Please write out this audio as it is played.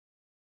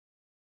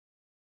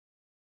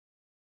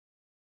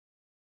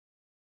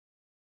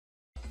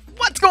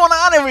going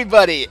on,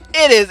 everybody?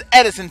 It is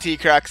Edison T,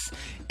 Crux.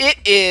 It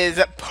is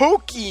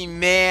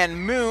Pokemon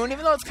Moon,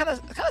 even though it's kind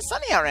of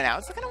sunny out right now.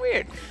 It's kind of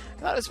weird.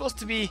 I thought it was supposed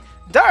to be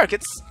dark.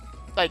 It's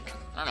like,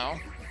 I don't know,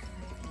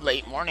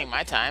 late morning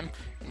my time,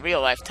 in real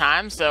life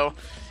time. So,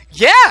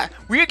 yeah,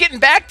 we're getting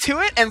back to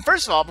it. And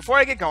first of all, before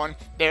I get going,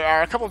 there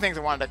are a couple of things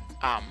I wanted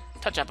to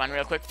touch up on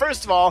real quick.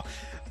 First of all,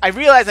 I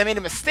realized I made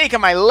a mistake on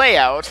my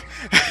layout.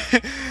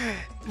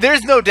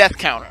 There's no death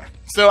counter.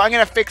 So I'm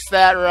going to fix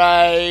that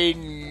right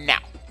now.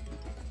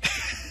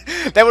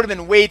 That would have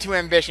been way too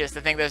ambitious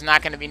to think there's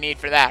not going to be need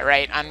for that,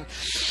 right?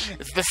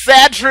 It's the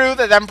sad truth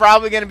that I'm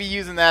probably going to be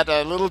using that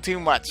a little too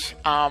much.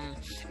 And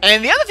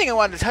the other thing I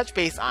wanted to touch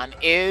base on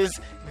is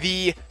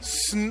the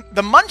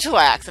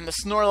Munchlax and the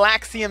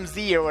Snorlaxium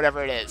Z or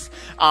whatever it is.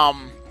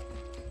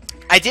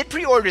 I did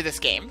pre-order this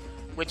game,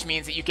 which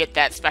means that you get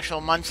that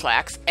special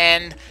Munchlax,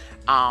 and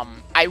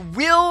I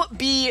will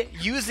be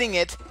using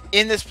it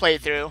in this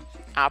playthrough.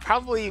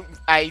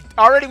 I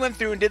already went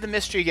through and did the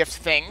mystery gift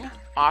thing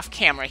off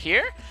camera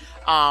here.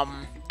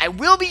 I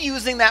will be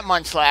using that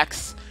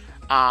Munchlax,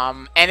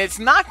 and it's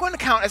not going to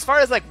count as far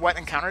as like what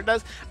encounter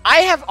does. I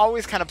have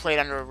always kind of played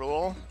under a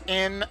rule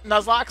in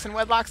Nuzlocks and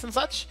Wedlocks and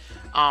such,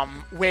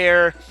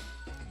 where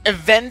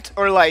event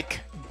or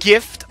like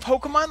gift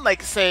Pokemon,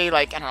 like say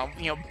like, I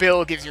don't know,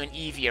 Bill gives you an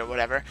Eevee or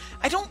whatever,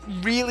 I don't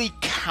really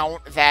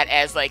count that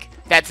as like,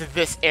 that's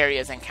this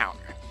area's encounter.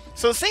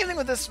 So the same thing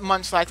with this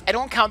Munchlax, I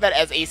don't count that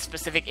as a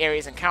specific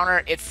area's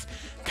encounter. It's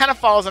kind of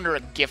falls under a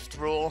gift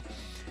rule.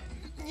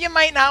 You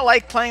might not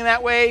like playing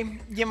that way.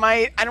 You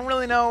might, I don't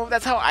really know.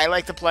 That's how I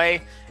like to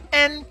play.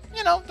 And,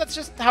 that's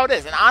just how it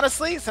is. And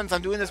honestly, since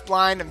I'm doing this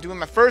blind, I'm doing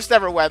my first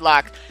ever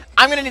Wedlocke,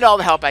 I'm going to need all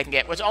the help I can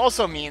get, which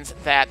also means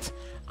that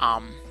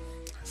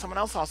someone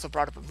else also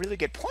brought up a really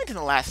good point in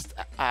the last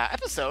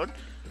episode.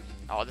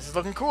 Oh, this is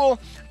looking cool,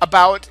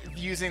 about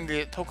using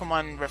the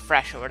Pokemon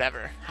Refresh or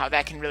whatever, how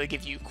that can really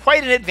give you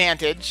quite an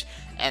advantage,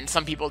 and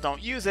some people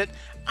don't use it.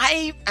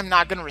 I am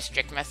not going to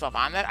restrict myself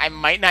on that. I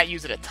might not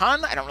use it a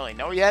ton, I don't really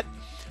know yet,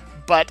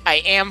 but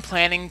I am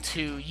planning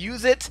to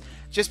use it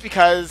just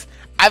because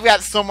I've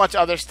got so much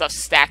other stuff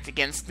stacked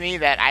against me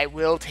that I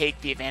will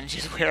take the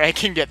advantages where I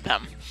can get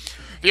them.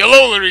 The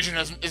Alola region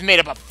is made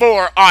up of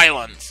 4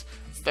 islands.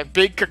 It's the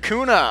Big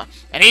Kakuna,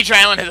 and each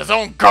island has its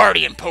own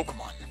guardian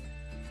Pokemon.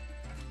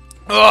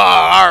 Oh,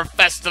 our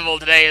festival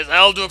today is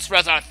held to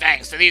express our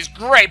thanks to these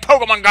great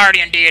Pokemon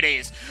Guardian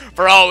deities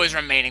for always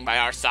remaining by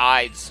our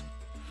sides.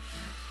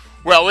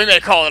 Well, we may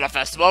call it a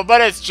festival,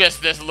 but it's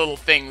just this little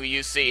thing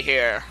you see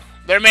here.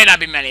 There may not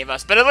be many of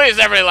us, but at least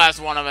every last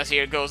one of us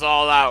here goes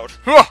all out.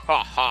 Ha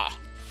ha ha!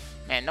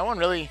 Man, no one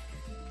really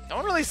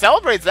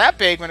celebrates that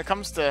big when it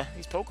comes to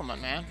these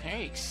Pokemon, man.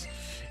 Yikes.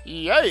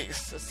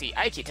 Yikes. Let's see,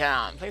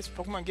 Ikitown. Place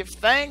Pokemon gives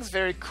thanks.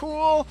 Very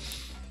cool.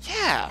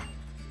 Yeah.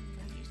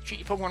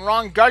 Treat your Pokemon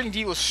wrong, Guardian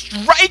D will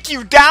strike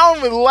you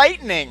down with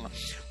lightning.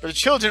 But the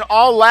children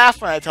all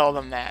laugh when I tell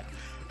them that.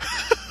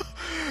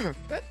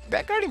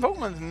 that Guardian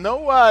Pokemon's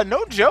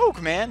no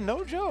joke, man.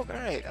 No joke.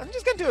 Alright, I'm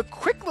just gonna do a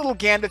quick little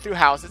gander through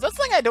houses. That's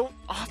something I don't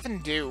often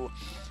do.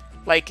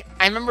 Like,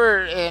 I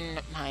remember in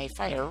my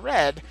Fire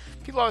Red,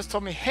 people always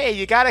told me, hey,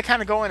 you gotta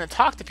kind of go in and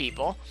talk to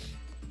people.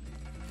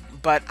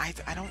 But I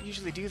don't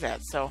usually do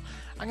that. So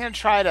I'm gonna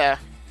try to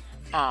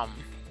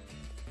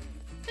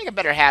make a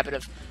better habit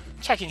of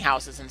checking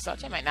houses and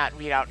such. I might not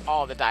read out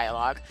all the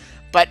dialogue,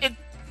 but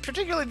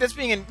particularly this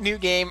being a new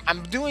game,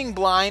 I'm doing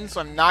blind, so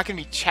I'm not going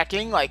to be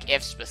checking like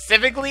if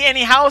specifically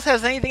any house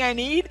has anything I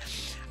need.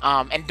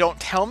 And don't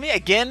tell me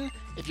again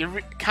if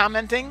you're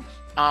commenting.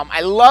 I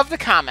love the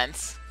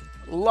comments,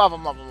 love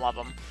them, love them, love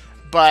them,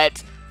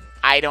 but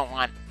I don't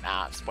want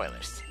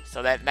spoilers.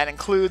 So that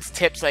includes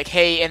tips like,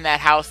 hey, in that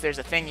house there's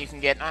a thing you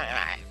can get.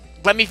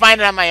 Let me find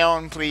it on my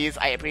own, please.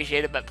 I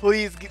appreciate it, but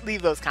please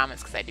leave those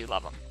comments because I do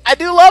love them. I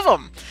do love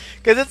them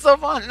because it's so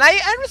fun, and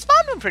I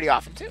respond to them pretty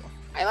often too.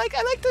 I like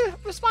to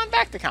respond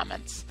back to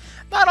comments.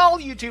 Not all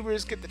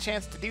YouTubers get the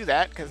chance to do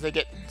that because they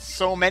get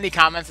so many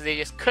comments that they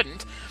just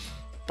couldn't,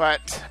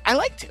 but I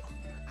like to,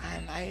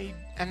 and I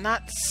am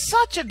not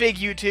such a big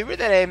YouTuber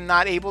that I'm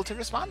not able to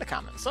respond to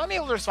comments, so I'm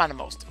able to respond to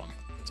most of them.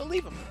 So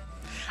leave them.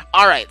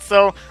 All right,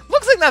 so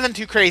looks like nothing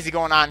too crazy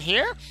going on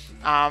here.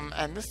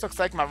 And this looks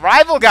like my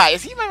rival guy.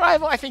 Is he my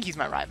rival? I think he's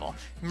my rival.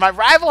 My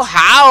rival,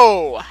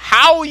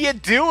 How you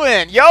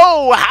doing?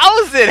 Yo,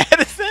 how's it,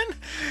 Edison?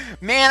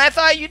 Man, I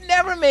thought you'd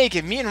never make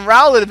it. Me and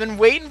Rowlet have been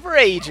waiting for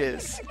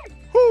ages.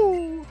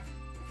 Whoo!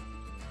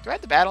 Do I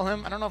have to battle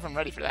him? I don't know if I'm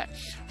ready for that.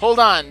 Hold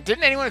on.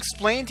 Didn't anyone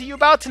explain to you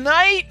about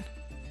tonight?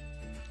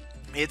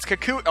 It's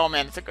Kukui. Oh,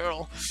 man, it's a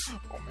girl.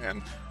 Oh,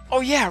 man.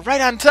 Oh, yeah,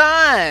 right on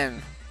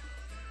time.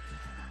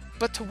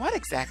 But to what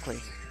exactly?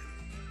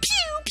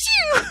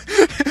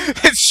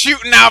 It's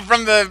shooting out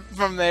from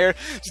there,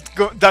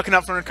 just ducking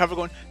up from the cover,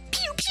 going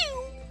pew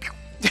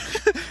pew.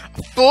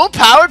 A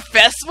full-powered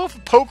festival for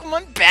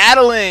Pokemon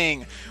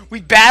battling.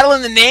 We battle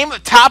in the name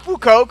of Tapu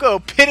Koko,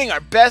 pitting our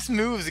best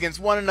moves against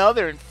one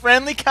another in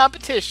friendly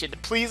competition to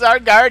please our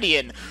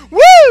guardian.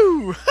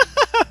 Woo!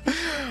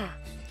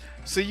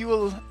 So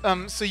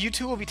you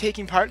two will be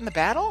taking part in the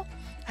battle?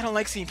 I don't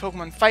like seeing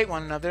Pokemon fight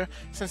one another,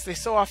 since they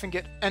so often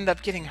end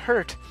up getting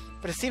hurt.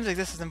 But it seems like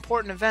this is an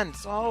important event,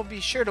 so I'll be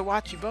sure to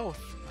watch you both.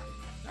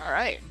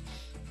 Alright.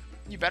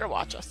 You better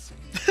watch us.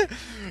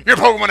 Your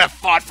Pokemon have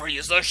fought for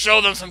you, so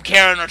show them some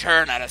care in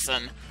return,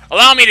 Edison.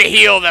 Allow me to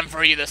heal them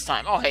for you this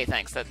time. Oh, hey,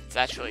 thanks. That's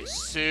actually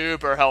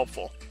super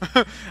helpful.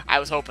 I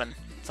was hoping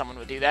someone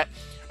would do that.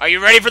 Are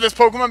you ready for this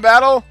Pokemon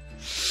battle?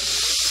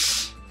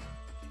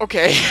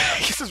 Okay, I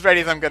guess as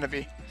ready as I'm gonna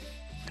be.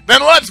 Then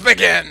let's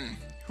begin!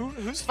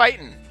 Who's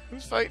fighting?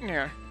 Who's fighting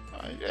here?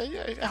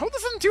 I hope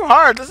this isn't too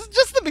hard. This is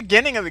just the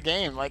beginning of the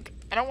game. Like,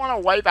 I don't want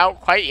to wipe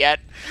out quite yet.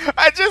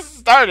 I just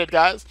started,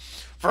 guys.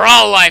 For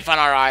all life on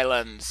our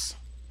islands.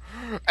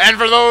 And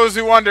for those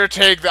who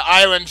undertake the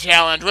island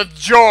challenge with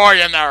joy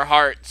in their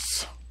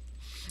hearts.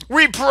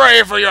 We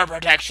pray for your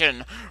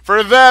protection.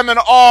 For them and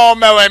all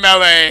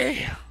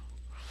Melee.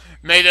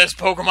 May this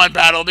Pokemon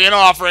battle be an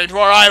offering to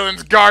our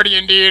island's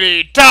guardian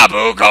deity,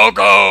 Tapu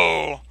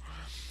Koko.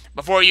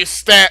 Before you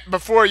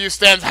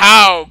stands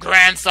How,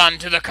 grandson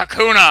to the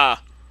Kakuna.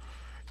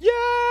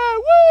 Yeah,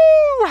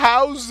 woo!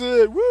 How's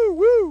it? Woo,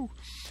 woo!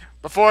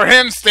 Before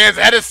him stands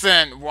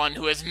Edison, one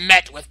who has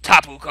met with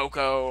Tapu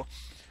Koko.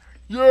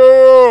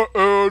 Yeah,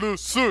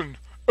 Edison!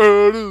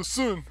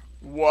 Edison!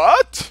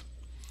 What?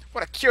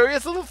 What a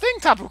curious little thing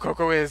Tapu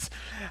Koko is.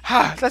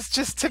 That's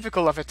just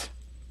typical of it.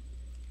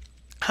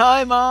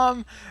 Hi,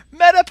 Mom.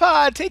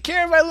 Metapod, take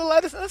care of my little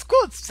Edison. That's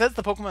cool. It says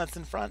the Pokemon that's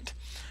in front.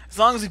 As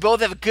long as we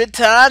both have a good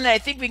time, I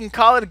think we can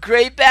call it a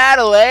great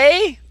battle,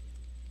 eh?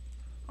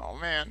 Oh,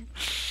 man.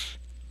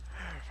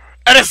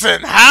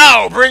 Edison,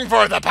 how? Bring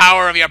forth the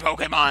power of your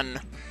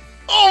Pokemon.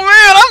 Oh,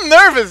 man, I'm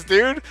nervous,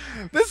 dude.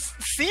 This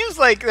seems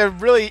like they're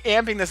really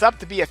amping this up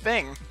to be a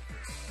thing.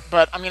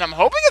 But, I mean, I'm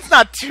hoping it's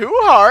not too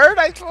hard.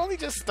 I've only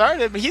just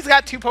started. But he's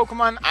got 2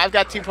 Pokemon. I've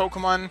got 2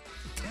 Pokemon.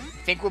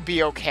 I think we'll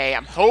be okay.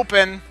 I'm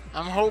hoping.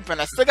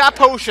 I still got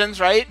potions,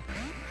 right?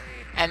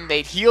 And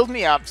they healed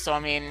me up, so I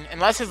mean,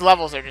 unless his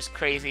levels are just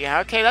crazy.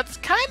 Okay, that's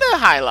kind of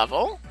high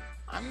level.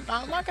 I'm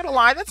not gonna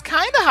lie, that's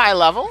kind of high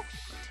level.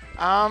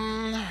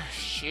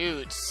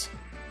 Shoots.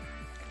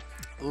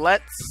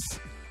 Let's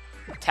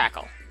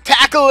tackle.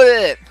 Tackle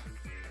it!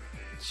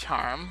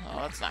 Charm. Oh,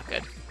 that's not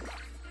good.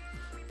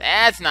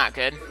 That's not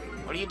good.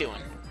 What are you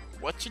doing?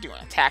 What you doing?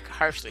 Attack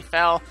harshly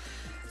fell.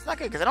 It's not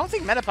good, because I don't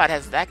think Metapod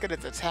has that good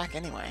at attack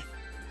anyway.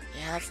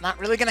 Yeah, that's not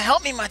really gonna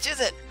help me much, is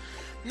it?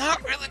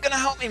 Not really gonna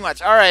help me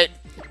much. Alright.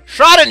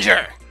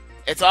 Schrodinger!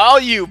 It's all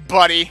you,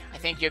 buddy. I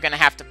think you're gonna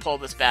have to pull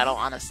this battle,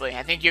 honestly.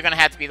 I think you're gonna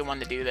have to be the one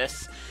to do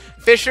this.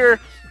 Fisher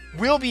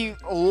will be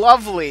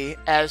lovely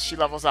as she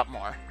levels up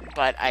more.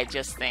 But I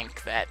just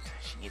think that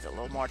she needs a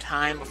little more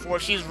time before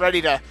she's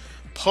ready to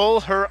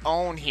pull her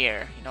own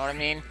here. You know what I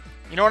mean?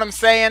 You know what I'm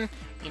saying?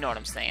 You know what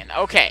I'm saying.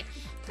 Okay.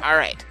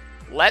 Alright.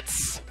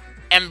 Let's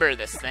Ember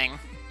this thing.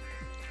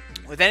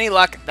 With any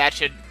luck, that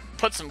should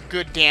put some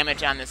good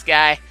damage on this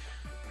guy.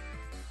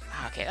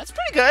 Okay, that's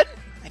pretty good.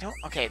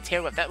 Okay,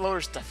 Tail Whip, that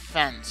lowers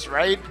defense,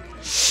 right?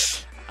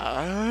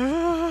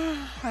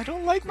 I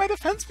don't like my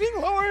defense being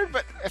lowered,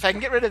 but if I can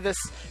get rid of this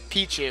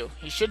Pichu,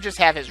 he should just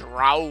have his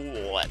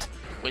Rowlet,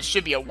 which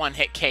should be a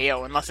one-hit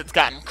KO, unless it's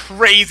gotten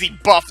crazy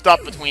buffed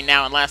up between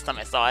now and last time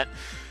I saw it.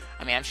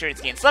 I mean, I'm sure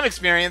it's gained some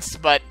experience,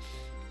 but,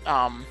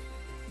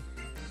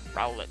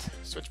 Rowlet.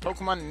 Switch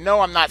Pokemon?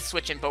 No, I'm not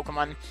switching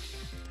Pokemon.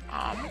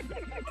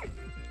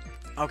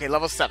 Okay,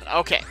 level 7.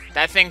 Okay,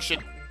 that thing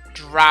should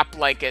drop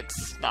like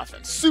it's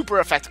nothing. Super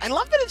effective. I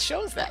love that it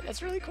shows that.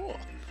 That's really cool.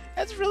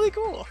 That's really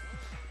cool.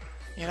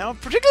 You know,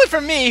 particularly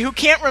for me, who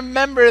can't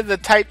remember the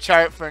type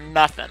chart for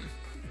nothing.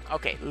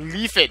 Okay,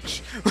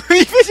 Leafage.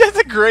 Leafage is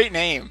a great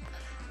name.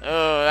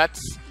 Oh, that's...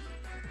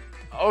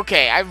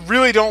 Okay, I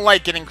really don't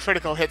like getting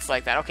critical hits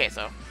like that. Okay,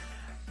 so...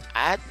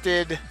 That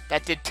did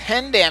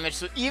 10 damage,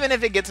 so even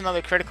if it gets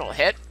another critical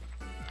hit,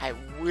 I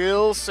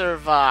will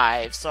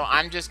survive. So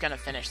I'm just gonna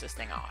finish this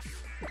thing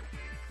off.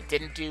 It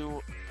didn't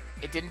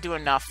do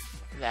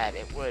enough that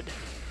it would,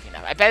 you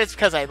know. I bet it's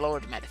because I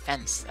lowered my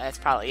defense. That's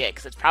probably it,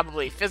 because it's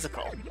probably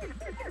physical.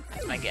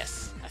 That's my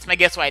guess. That's my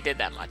guess why I did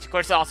that much. Of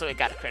course, also it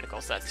got a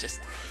critical, so that's just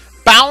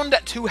bound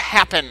to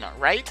happen,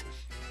 right?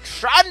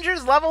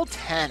 Schrodinger's level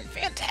 10.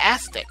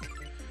 Fantastic.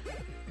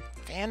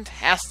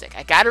 Fantastic.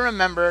 I gotta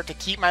remember to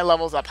keep my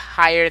levels up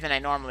higher than I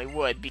normally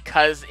would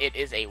because it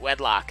is a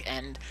Wedlocke.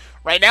 And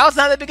right now it's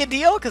not that big a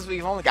deal because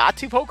we've only got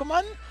 2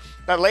 Pokemon.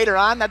 But later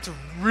on, that's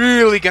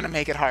really gonna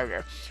make it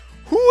harder.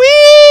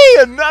 Whee!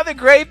 Another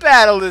great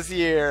battle this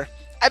year.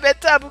 I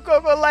bet Tapu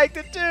Koko liked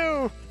it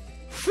too.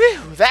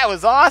 Whew, that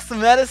was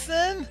awesome,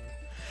 Edison.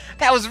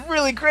 That was a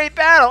really great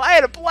battle. I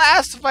had a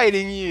blast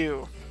fighting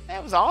you.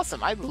 That was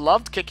awesome. I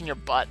loved kicking your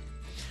butt.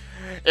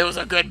 It was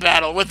a good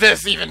battle. With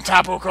this, even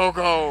Tapu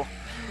Koko.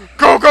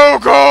 Go, go,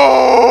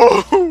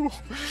 go!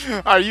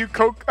 Are you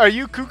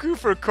cuckoo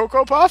for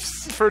Cocoa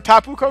Puffs? For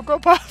Tapu Cocoa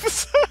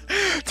Puffs?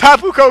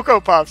 Tapu Cocoa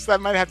Puffs.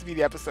 That might have to be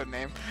the episode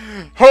name.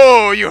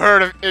 Oh, you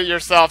heard it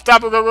yourself.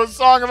 Tapu Koko's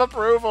song of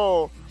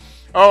approval.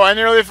 Oh, I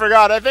nearly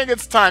forgot. I think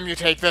it's time you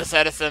take this,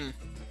 Edison.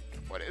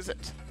 What is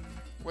it?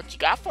 What you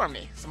got for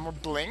me? Some more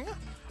bling?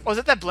 Oh, is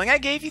it that bling I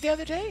gave you the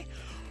other day?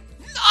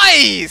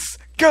 Nice!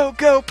 Go,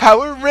 go,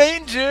 Power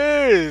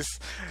Rangers!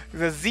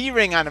 The Z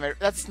ring on him.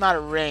 That's not a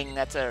ring.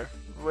 That's a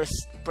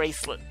wrist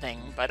bracelet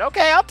thing. But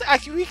okay,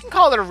 actually, we can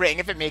call it a ring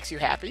if it makes you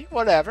happy.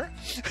 Whatever.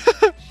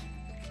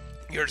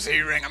 Your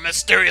Z-Ring, a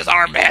mysterious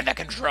armband that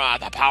can draw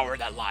the power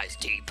that lies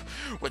deep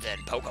within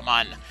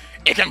Pokemon.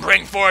 It can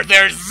bring forth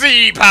their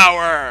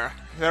Z-Power!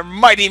 Their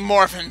mighty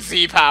Morphin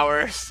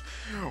Z-Powers.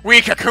 We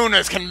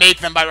Kakunas can make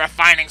them by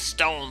refining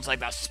stones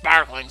like the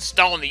sparkling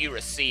stone that you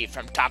received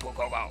from Tapu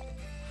Koko.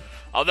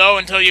 Although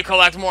until you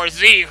collect more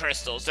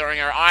Z-Crystals during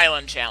your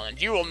Island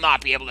Challenge, you will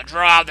not be able to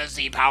draw the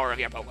Z-Power of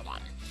your Pokemon.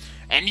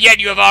 And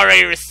yet you have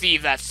already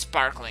received that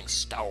sparkling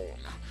stone.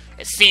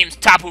 It seems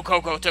Tapu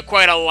Koko took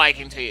quite a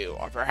liking to you,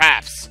 or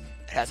perhaps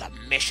it has a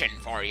mission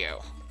for you.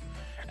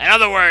 In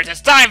other words,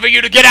 it's time for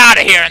you to get out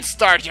of here and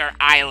start your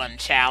Island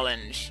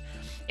Challenge.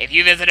 If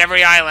you visit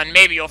every island,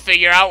 maybe you'll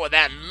figure out what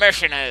that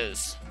mission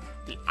is.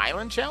 The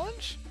Island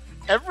Challenge?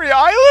 Every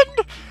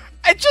island?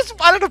 I just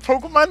wanted a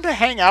Pokemon to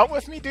hang out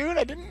with me, dude.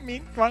 I didn't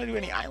want to do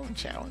any Island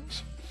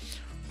Challenge.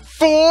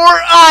 4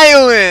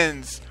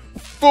 islands!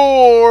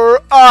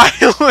 4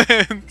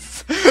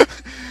 islands!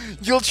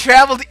 You'll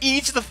travel to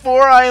each of the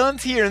 4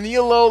 islands here in the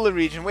Alola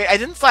region. Wait, I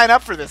didn't sign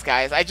up for this,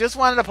 guys. I just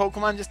wanted a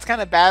Pokemon just to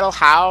kind of battle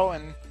how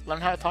and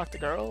learn how to talk to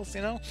girls,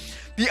 you know?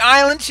 The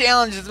Island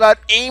Challenge is about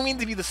aiming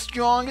to be the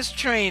strongest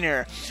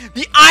trainer.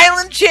 The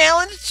Island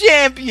Challenge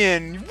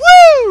champion!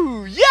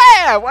 Woo!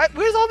 Yeah! What?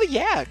 Where's all the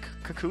yak?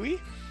 Kukui?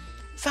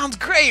 Sounds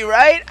great,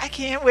 right? I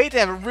can't wait to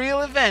have a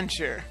real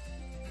adventure.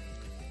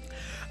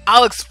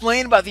 I'll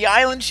explain about the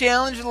Island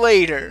Challenge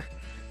later.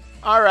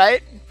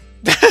 Alright.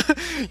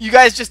 You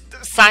guys just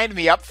signed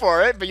me up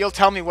for it, but you'll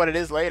tell me what it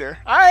is later.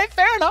 Alright,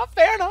 fair enough,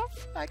 fair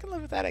enough. I can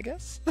live with that, I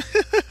guess.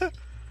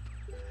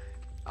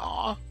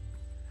 Aw.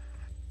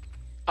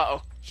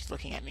 Uh-oh, she's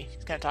looking at me.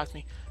 She's gonna talk to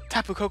me.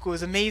 Tapu Koko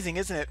is amazing,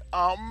 isn't it?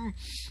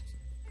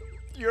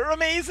 You're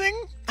amazing?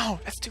 Oh,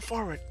 that's too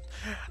forward.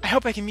 I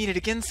hope I can meet it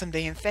again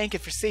someday and thank it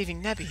for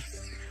saving Nebby.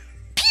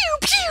 Pew,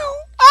 pew!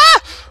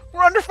 Ah!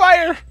 We're under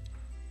fire!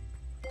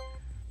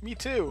 Me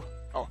too.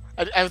 Oh,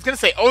 I was gonna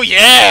say, oh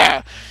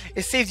yeah!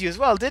 It saved you as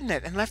well, didn't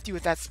it? And left you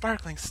with that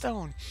sparkling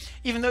stone.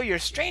 Even though you're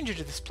a stranger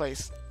to this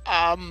place.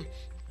 I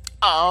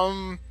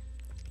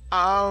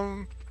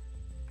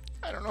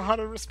don't know how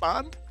to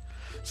respond.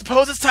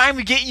 Suppose it's time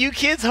we get you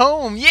kids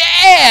home.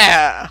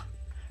 Yeah!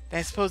 Then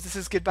I suppose this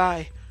is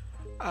goodbye.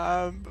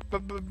 Bye?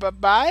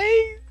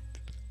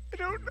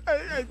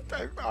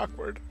 I'm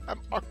awkward. I'm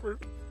awkward.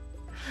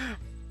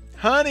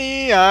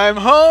 Honey, I'm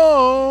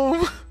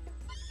home!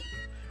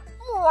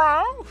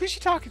 Who's she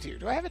talking to?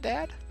 Do I have a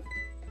dad?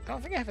 I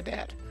don't think I have a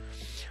dad.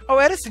 Oh,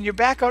 Edison, you're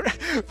back out.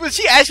 Was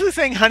she actually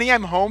saying, honey,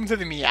 I'm home to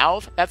the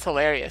Meowth? That's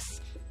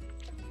hilarious.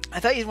 I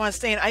thought you'd want to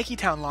stay in Ike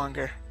Town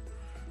longer.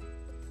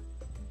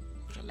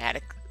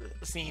 Dramatic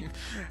scene.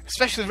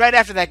 Especially right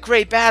after that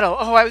great battle.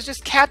 Oh, I was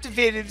just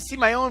captivated to see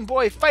my own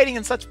boy fighting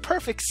in such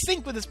perfect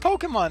sync with his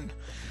Pokemon.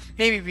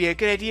 Maybe it'd be a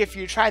good idea for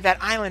you to try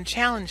that Island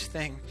Challenge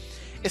thing.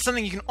 It's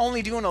something you can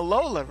only do in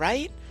Alola,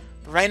 right?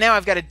 But right now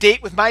I've got a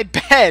date with my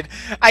bed.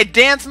 I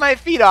dance my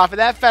feet off at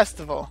that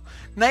festival.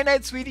 Night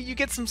night, sweetie, you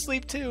get some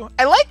sleep too.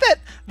 I like that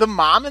the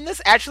mom in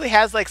this actually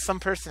has like some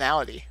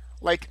personality.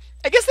 Like,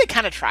 I guess they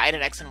kind of tried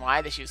in X and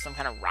Y that she was some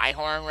kind of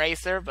Rhyhorn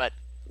racer, but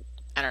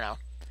I don't know.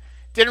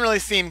 Didn't really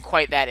seem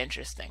quite that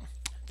interesting.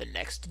 The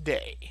next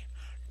day.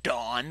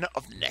 Dawn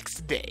of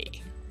next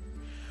day.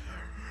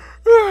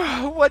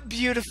 What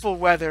beautiful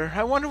weather.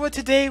 I wonder what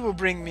today will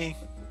bring me.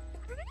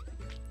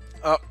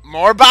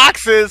 More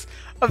boxes!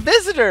 A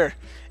visitor!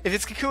 If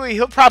it's Kukui,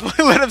 he'll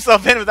probably let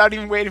himself in without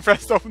even waiting for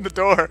us to open the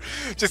door.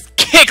 Just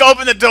kick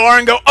open the door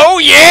and go, oh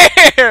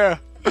yeah!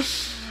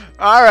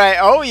 Alright,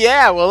 oh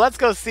yeah, well let's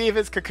go see if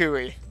it's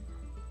Kukui.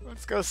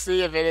 Let's go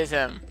see if it is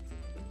him.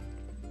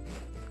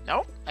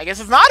 Nope, I guess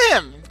it's not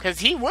him, because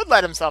he would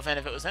let himself in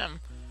if it was him.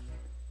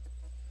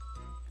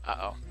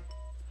 Uh-oh.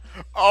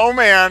 Oh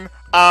man,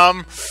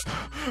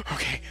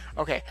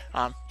 okay,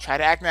 try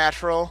to act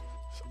natural.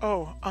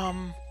 Oh,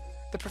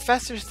 the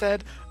professor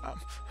said,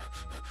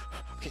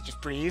 okay,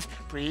 just breathe.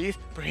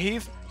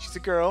 She's a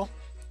girl.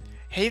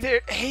 Hey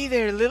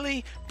there,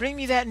 Lily. Bring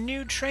me that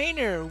new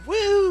trainer.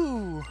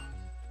 Woo!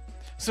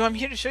 So I'm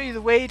here to show you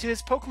the way to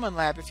his Pokemon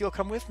lab if you'll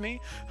come with me.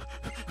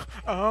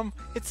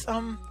 It's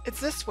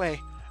this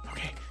way.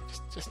 Okay,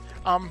 just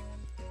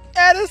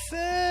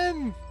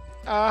Edison!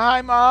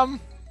 Hi, Mom.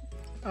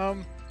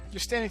 You're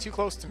standing too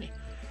close to me.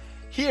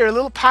 Here, a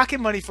little pocket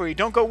money for you.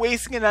 Don't go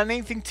wasting it on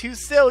anything too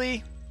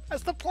silly.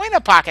 That's the point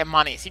of pocket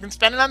money, so you can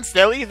spend it on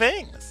silly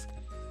things.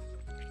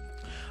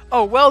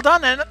 Oh, well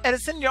done,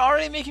 Edison. You're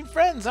already making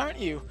friends, aren't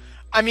you?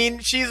 I mean,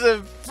 she's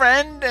a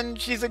friend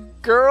and she's a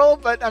girl,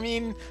 but I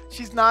mean,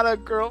 she's not a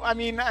girl. I'm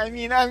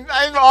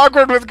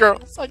awkward with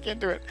girls. I can't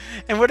do it.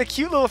 And what a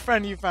cute little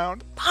friend you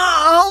found.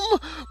 Mom!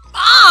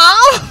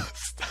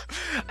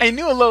 I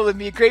knew Alola would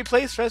be a great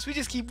place for us. We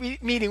just keep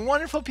meeting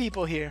wonderful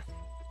people here.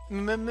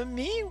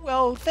 Me?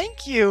 Well,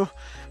 thank you.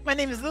 My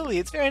name is Lily.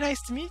 It's very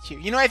nice to meet you.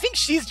 You know, I think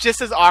she's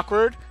just as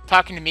awkward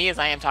talking to me as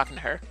I am talking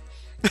to her.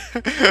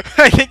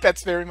 I think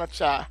that's very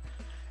much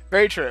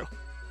Very true.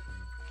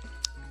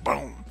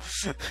 Boom.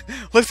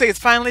 Looks like it's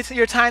finally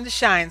your time to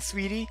shine,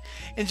 sweetie.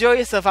 Enjoy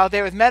yourself out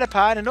there with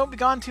Metapod and don't be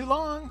gone too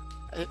long.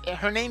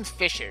 Her name's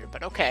Fisher,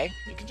 but okay.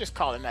 You can just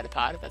call her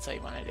Metapod if that's how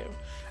you want to do.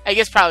 I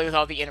guess probably with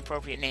all the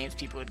inappropriate names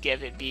people would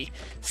give, it'd be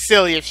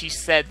silly if she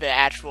said the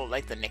actual,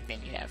 like, the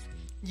nickname you have.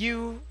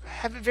 You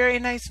have a very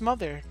nice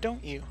mother,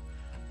 don't you?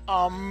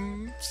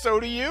 So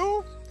do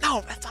you?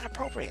 No, that's not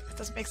appropriate. That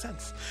doesn't make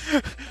sense.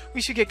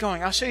 We should get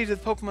going. I'll show you to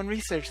the Pokemon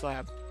Research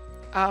Lab.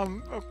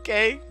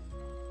 Okay.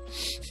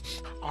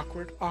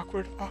 Awkward,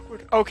 awkward,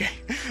 awkward. Okay,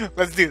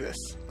 let's do this.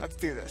 Let's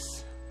do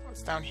this.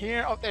 What's down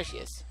here? Oh, there she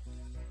is.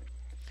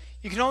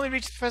 You can only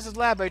reach the Professor's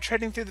lab by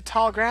treading through the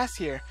tall grass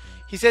here.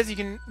 He says you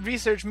can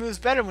research moves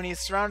better when he's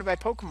surrounded by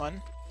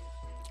Pokemon.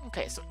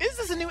 Okay, so is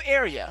this a new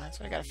area? That's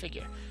what I gotta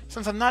figure.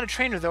 Since I'm not a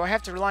trainer, though, I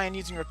have to rely on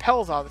using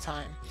repels all the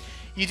time.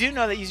 You do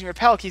know that using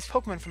repel keeps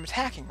Pokemon from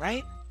attacking,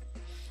 right?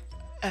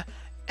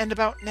 And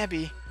about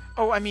Nebby.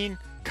 Oh, I mean,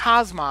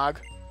 Cosmog.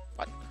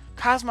 What?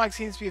 Cosmog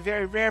seems to be a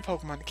very rare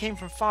Pokemon that came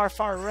from far,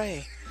 far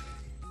away.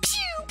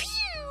 Pew, pew!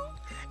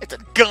 It's a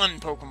gun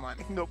Pokemon.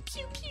 It can go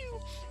pew, pew.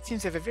 It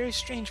seems to have a very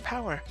strange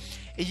power.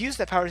 It used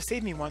that power to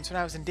save me once when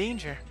I was in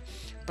danger.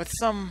 But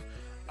some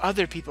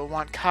other people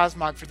want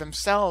Cosmog for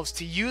themselves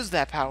to use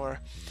that power.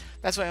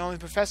 That's why only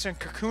Professor and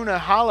Kakuna,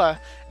 Hala,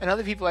 and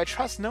other people I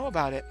trust know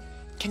about it.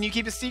 Can you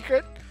keep a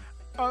secret?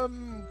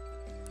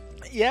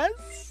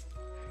 Yes?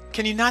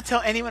 Can you not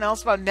tell anyone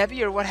else about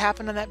Nebby or what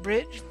happened on that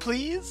bridge,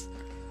 please?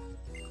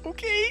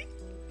 Okay.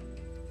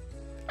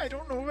 I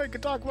don't know if I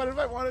could talk about it if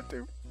I wanted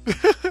to.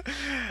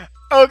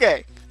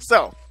 Okay,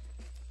 so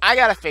I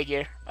gotta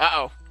figure.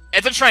 Uh-oh.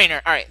 It's a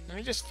trainer. Alright, let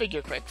me just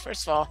figure quick.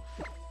 First of all,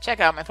 check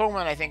out my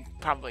Pokemon, I think,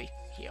 probably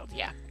healed.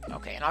 Yeah,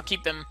 okay. And I'll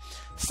keep them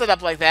set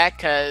up like that,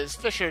 because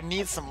Fisher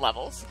needs some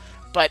levels.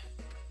 But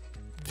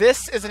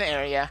this is an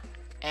area,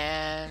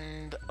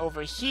 and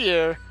over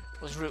here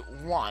was Route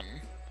 1.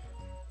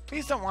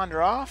 Please don't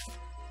wander off.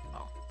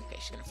 Oh, okay,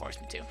 she's going to force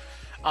me to.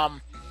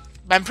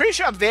 But I'm pretty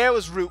sure up there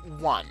was Route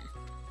 1.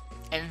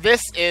 And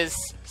this is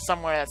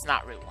somewhere that's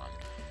not Route 1.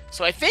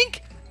 So I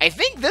think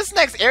this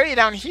next area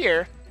down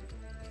here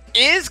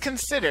is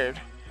considered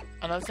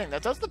another thing.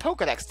 That does the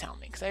Pokedex tell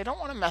me, because I don't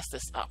want to mess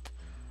this up.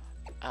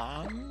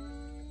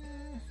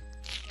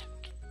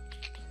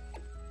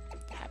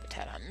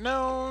 Habitat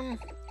unknown.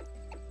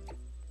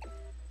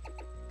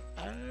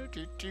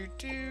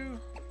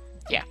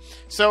 Yeah.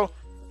 So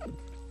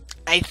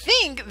I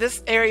think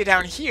this area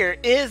down here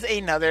is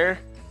another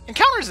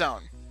encounter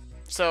zone.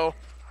 So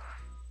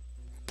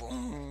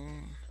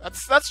boom.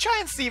 Let's try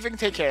and see if we can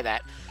take care of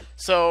that.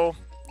 So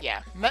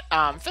yeah,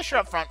 Fisher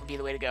up front would be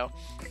the way to go.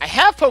 I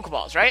have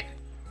Pokeballs, right?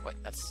 What?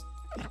 I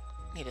don't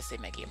need to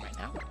save my game right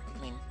now.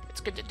 I mean,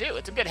 it's good to do.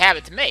 It's a good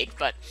habit to make,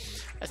 but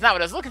that's not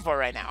what I was looking for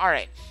right now. All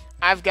right,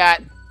 I've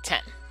got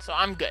 10, so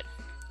I'm good.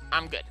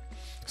 I'm good.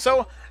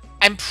 So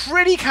I'm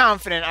pretty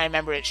confident I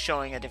remember it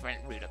showing a different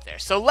route up there.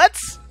 So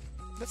let's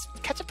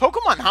catch a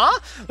Pokemon, huh?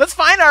 Let's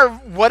find our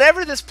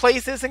whatever this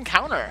place is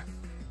encounter.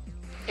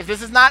 If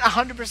this is not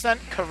 100%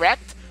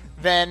 correct,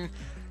 then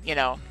you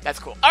know that's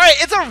cool. All right,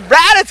 it's a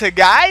Rattata,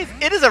 guys.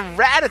 It is a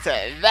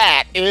Rattata.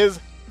 That is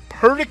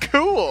pretty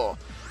cool.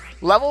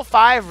 Level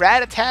 5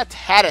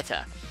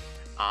 Rattata.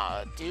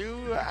 I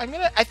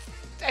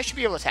should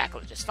be able to tackle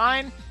it just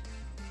fine.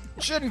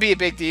 Shouldn't be a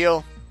big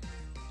deal.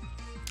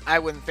 I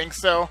wouldn't think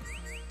so.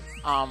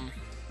 I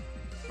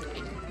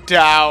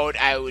doubt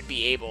I would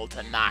be able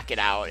to knock it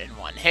out in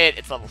one hit.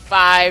 It's level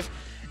 5,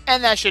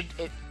 and that should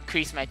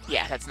increase my...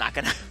 Yeah, that's not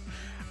gonna...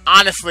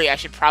 Honestly, I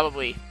should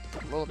probably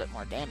put a little bit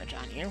more damage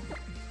on you.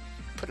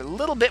 Put a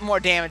little bit more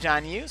damage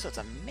on you, so it's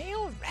a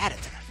male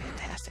Rattata.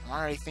 Fantastic. I'm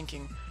already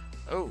thinking,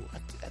 oh,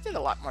 that did a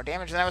lot more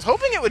damage than I was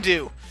hoping it would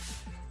do.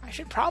 I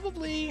should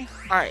probably...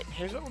 Alright,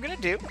 here's what we're gonna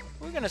do.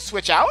 We're gonna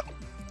switch out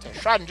to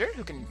Schrodinger,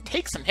 who can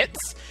take some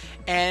hits,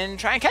 and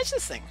try and catch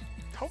this thing.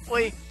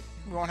 Hopefully,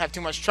 we won't have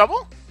too much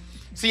trouble.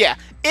 So yeah,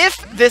 if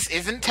this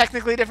isn't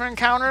technically a different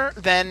encounter,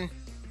 then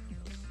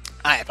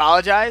I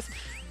apologize.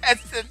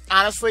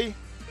 Honestly,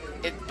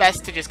 it's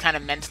best to just kind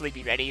of mentally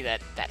be ready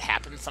that that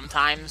happens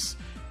sometimes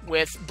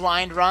with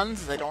blind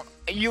runs.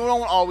 You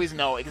don't always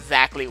know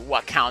exactly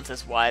what counts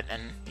as what,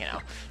 and you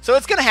know. So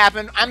it's gonna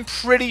happen. I'm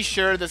pretty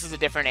sure this is a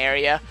different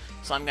area,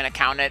 so I'm gonna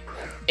count it.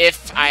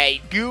 If I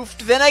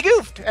goofed, then I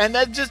goofed, and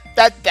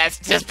that's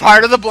just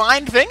part of the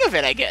blind thing of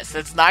it, I guess.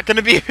 It's not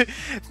gonna be.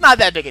 It's not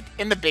that big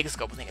in the big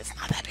scope of things. It's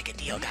not that big a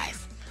deal,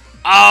 guys.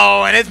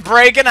 Oh, and it's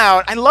breaking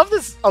out. I love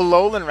this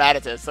Alolan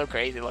Rattata. It's so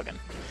crazy looking.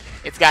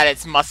 It's got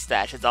its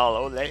mustache. It's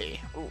all Olay.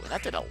 Ooh,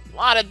 that did a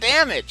lot of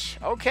damage.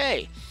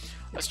 Okay.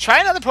 Let's try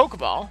another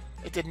Pokeball.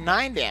 It did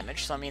 9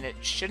 damage, so I mean it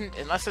shouldn't,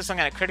 unless there's some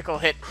kind of critical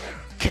hit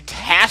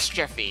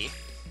catastrophe,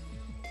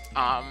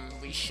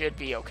 we should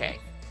be okay.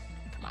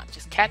 Come on,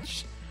 just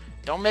catch.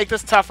 Don't make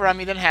this tougher on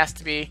me than it has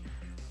to be.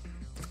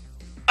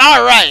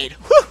 Alright!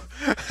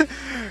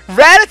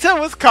 Rattata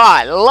was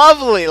caught.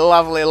 Lovely,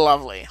 lovely,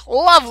 lovely.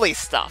 Lovely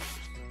stuff.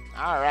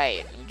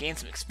 Alright, we gained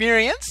some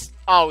experience.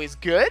 Always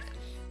good.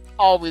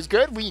 Always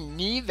good. We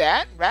need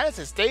that.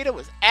 Rattata's data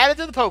was added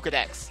to the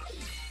Pokedex.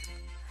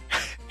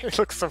 It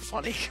looks so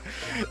funny.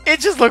 It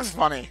just looks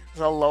funny. It's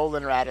a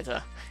Alolan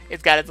Rattata.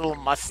 It's got its little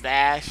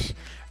mustache.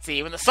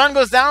 See, when the sun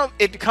goes down,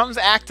 it becomes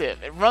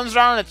active. It runs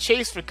around in a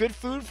chase for good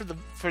food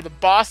for the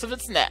boss of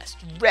its nest.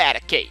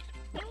 Raticate.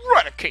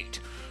 Raticate.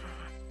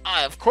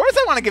 Of course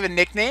I want to give a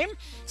nickname.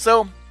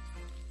 So,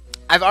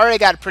 I've already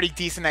got a pretty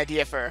decent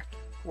idea for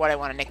what I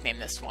want to nickname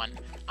this one.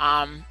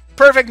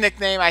 Perfect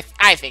nickname. I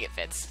think it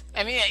fits.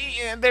 I mean,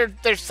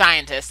 they're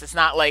scientists. It's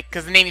not like,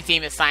 because the naming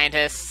theme is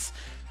scientists,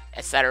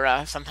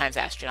 etc. Sometimes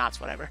astronauts,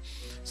 whatever.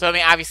 So, I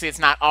mean, obviously it's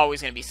not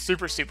always going to be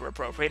super, super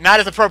appropriate. Not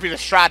as appropriate as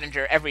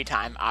Schrodinger every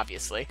time,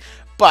 obviously.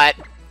 But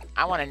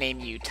I want to name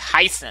you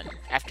Tyson,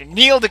 after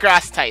Neil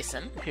deGrasse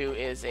Tyson, who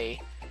is a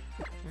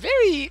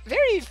very,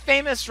 very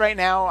famous right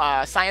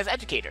now science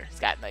educator.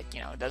 He's got, like,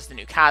 you know, does the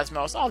new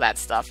Cosmos, all that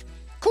stuff.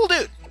 Cool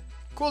dude.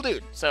 Cool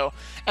dude. So,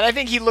 and I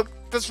think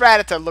this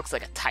Rattata looks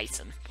like a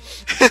Tyson.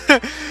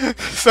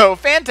 So,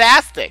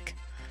 fantastic.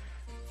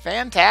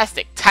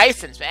 Fantastic.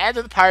 Tyson's been added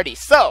to the party.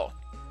 So,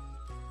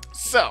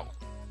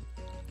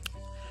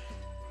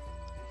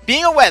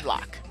 being a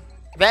Wedlocke,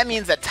 that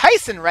means that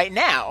Tyson right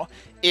now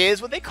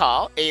is what they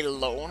call a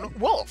lone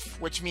wolf,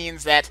 which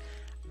means that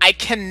I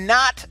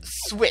cannot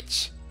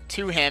switch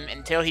to him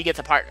until he gets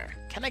a partner.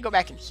 Can I go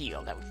back and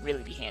heal? That would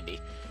really be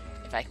handy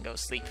if I can go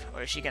sleep.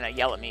 Or is she going to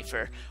yell at me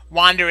for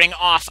wandering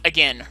off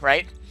again,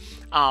 right?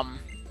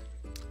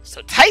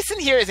 So Tyson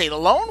here is a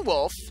lone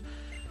wolf,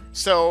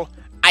 so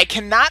I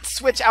cannot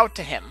switch out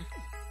to him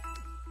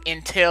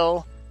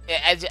until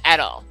at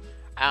all.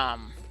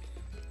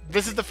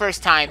 This is the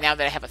first time, now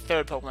that I have a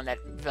third Pokemon,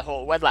 that the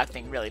whole Wedlocke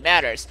thing really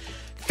matters.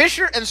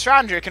 Fisher and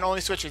Schrodinger can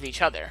only switch with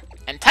each other.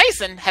 And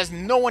Tyson has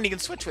no one he can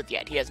switch with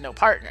yet. He has no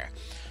partner.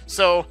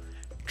 So,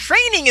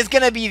 training is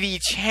going to be the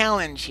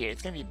challenge here.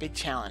 It's going to be a big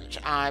challenge.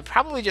 I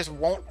probably just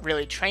won't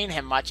really train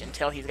him much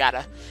until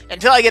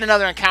I get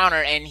another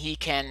encounter and he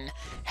can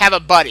have a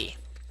buddy.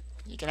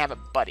 He can have a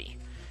buddy.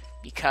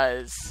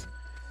 Because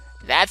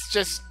that's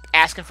just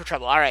asking for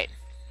trouble. Alright.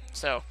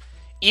 So,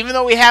 even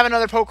though we have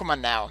another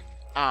Pokemon now,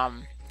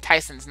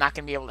 Tyson's not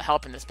going to be able to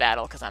help in this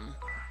battle because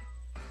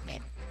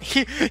man,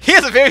 he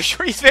has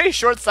he's very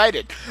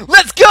short-sighted.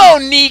 Let's go,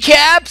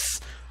 Kneecaps!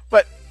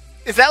 But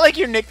is that like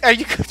your are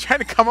you trying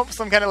to come up with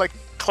some kind of like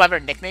clever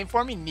nickname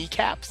for me?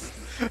 Kneecaps?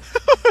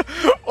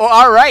 Oh,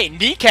 all right,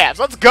 Kneecaps.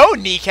 Let's go,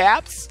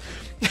 Kneecaps.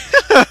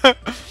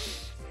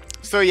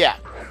 So yeah,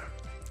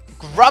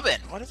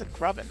 Grubbin. What is a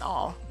Grubbin?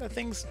 Oh, that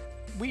thing's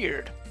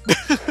weird.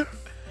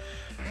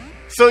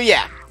 So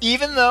yeah,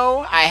 even though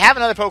I have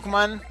another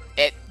Pokemon,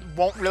 it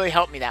won't really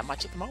help me that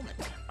much at the moment.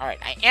 Alright,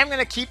 I am going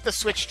to keep the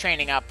Switch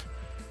training up,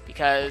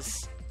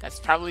 because that's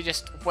probably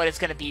just what it's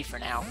going to be for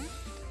now.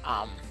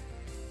 I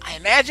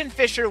imagine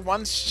Fisher,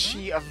 once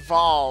she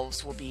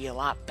evolves, will be a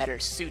lot better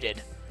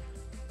suited.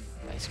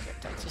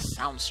 That just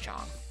sounds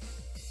strong.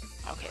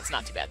 Okay, it's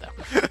not too bad,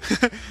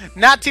 though.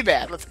 Not too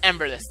bad. Let's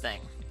Ember this thing.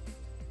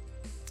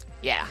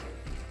 Yeah.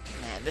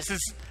 Man, this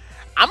is...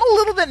 I'm a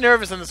little bit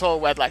nervous on this whole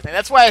Wedlocke thing.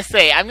 That's why I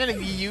say I'm going to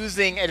be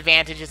using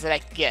advantages that I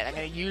can get. I'm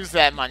going to use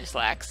that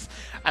Munchlax.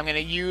 I'm going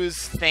to use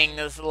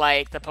things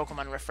like the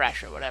Pokemon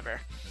Refresh or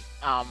whatever.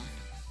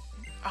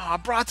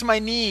 Brought to my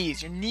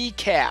knees. Your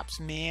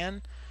kneecaps,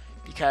 man.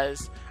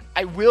 Because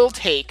I will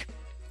take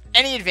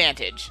any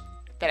advantage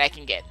that I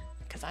can get.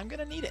 Because I'm going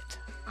to need it.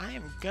 I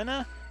am going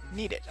to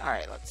need it.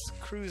 Alright, let's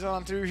cruise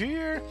on through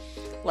here.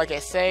 Like I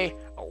say,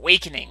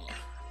 Awakening.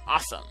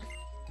 Awesome.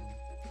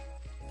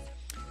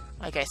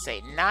 Like I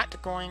say, not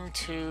going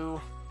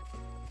to...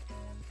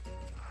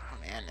 Oh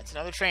man, it's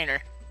another trainer.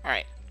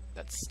 Alright,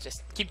 let's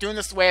just keep doing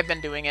this the way I've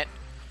been doing it.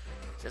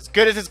 It's as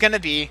good as it's gonna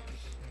be.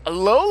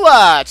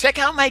 Alola! Check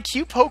out my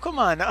cute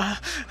Pokemon!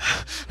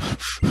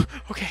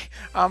 Okay,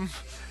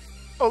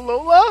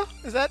 Alola?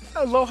 Is that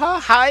Aloha?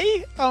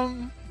 Hi?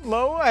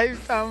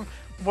 Lo?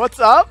 What's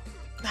up?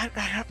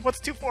 What's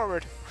too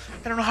forward?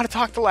 I don't know how to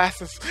talk to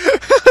lasses.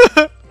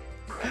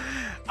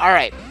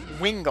 Alright,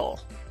 Wingull.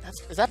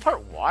 Is that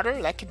part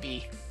water? That could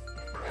be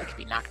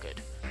not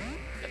good.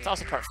 That's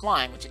also part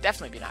flying, which would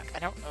definitely be not good. I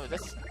don't know.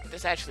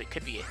 This actually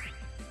could be,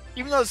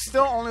 even though it's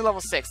still only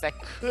level 6, that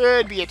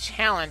could be a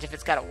challenge if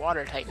it's got a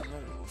water type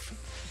move.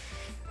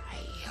 I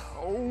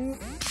hope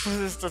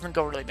this doesn't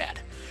go really bad.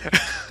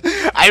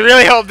 I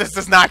really hope this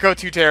does not go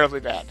too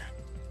terribly bad.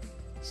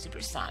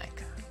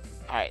 Supersonic.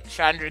 Alright,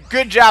 Schrodinger,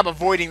 good job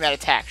avoiding that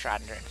attack,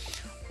 Schrodinger.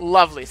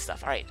 Lovely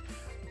stuff. Alright.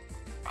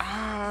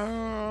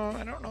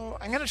 I don't know.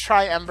 I'm gonna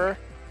try Ember.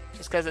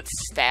 Just because it's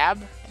Stab,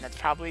 and that's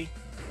probably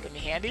going to be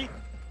handy.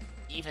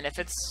 Even if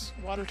it's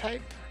Water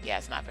type. Yeah,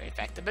 it's not very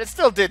effective, but it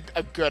still did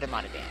a good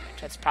amount of damage.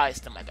 That's probably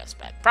still my best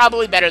bet.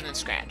 Probably better than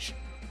Scratch.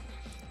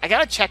 I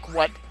gotta check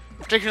what,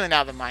 particularly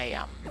now that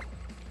my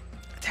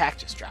attack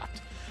just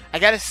dropped. I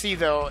gotta see,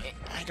 though,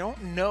 I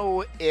don't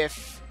know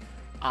if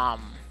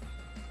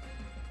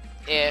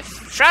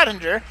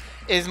Schrodinger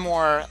is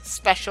more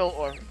special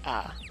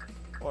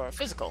or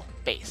physical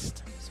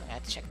based. So I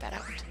have to check that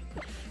out.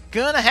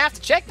 Gonna have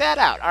to check that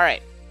out.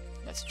 Alright.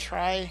 Let's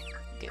try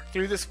get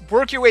through this.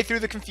 Work your way through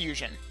the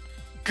confusion.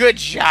 Good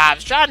job,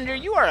 Schrodinger.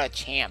 You are a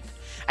champ.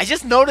 I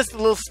just noticed the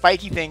little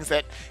spiky things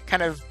that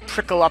kind of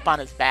prickle up on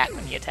his back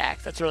when he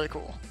attacks. That's really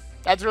cool.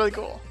 That's really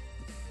cool.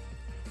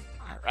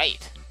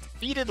 Alright.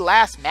 Defeated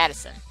last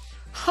Madison.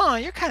 Huh,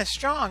 you're kind of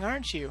strong,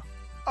 aren't you?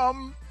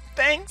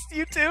 Thanks,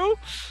 you too?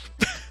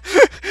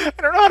 I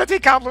don't know how to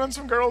take compliments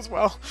from girls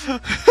well.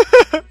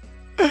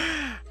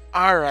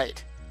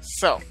 Alright.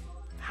 So,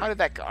 how did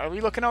that go? Are we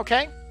looking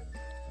okay?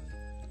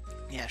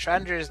 Yeah,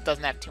 Schrodinger's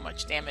doesn't have too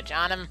much damage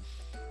on him.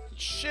 He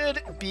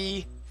should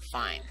be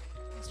fine.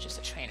 It's just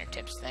a trainer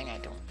tips thing. I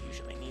don't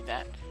usually need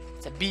that.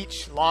 It's a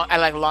beach. I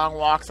like long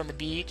walks on the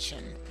beach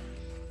and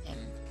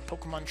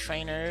Pokemon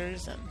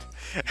trainers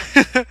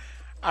and...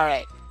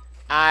 Alright.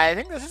 I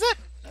think this is it.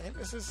 I think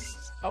this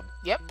is... Oh,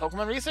 yep.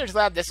 Pokemon Research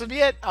Lab. This would be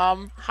it.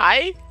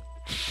 Hi?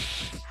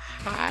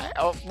 Hi?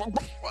 Oh,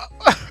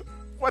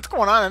 what's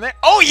going on in there?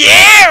 Oh,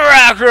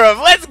 yeah,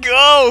 Rockruff! Let's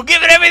go!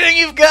 Give it everything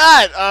you've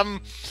got!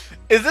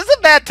 Is this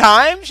a bad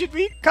time? Should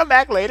we come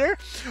back later?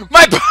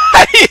 My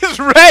body is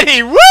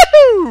ready!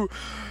 Woo!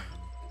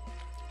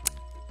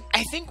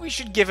 I think we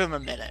should give him a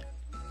minute.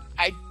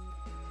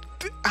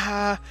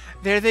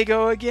 There they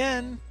go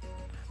again.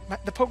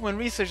 The Pokemon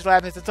Research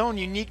Lab has its own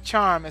unique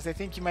charm, as I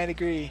think you might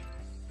agree.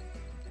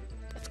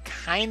 That's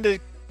kind of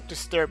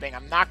disturbing.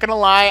 I'm not gonna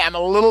lie, I'm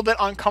a little bit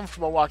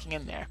uncomfortable walking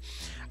in there.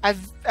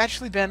 I've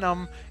actually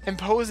been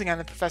imposing on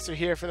the professor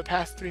here for the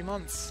past 3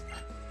 months.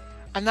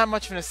 I'm not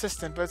much of an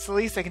assistant, but it's the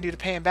least I can do to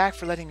pay him back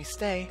for letting me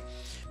stay.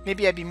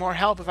 Maybe I'd be more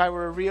help if I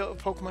were a real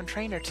Pokemon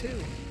trainer,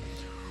 too.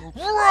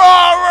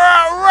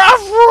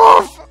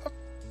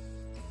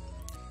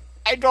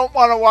 I don't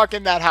want to walk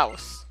in that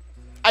house.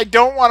 I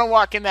don't want to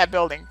walk in that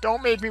building.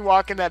 Don't make me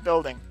walk in that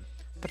building.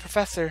 The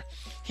professor,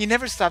 he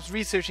never stops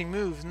researching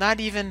moves,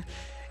 not even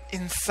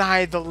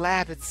inside the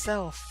lab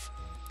itself.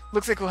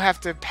 Looks like we'll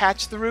have to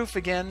patch the roof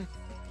again.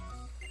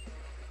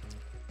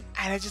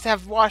 And I just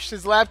have washed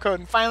his lab coat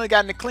and finally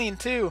gotten it clean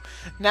too.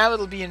 Now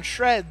it'll be in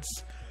shreds.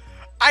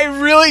 I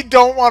really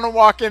don't want to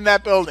walk in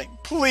that building.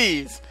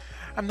 Please.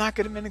 I'm not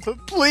good at mending clothes.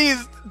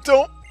 Please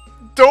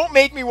don't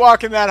make me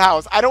walk in that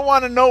house. I don't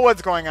want to know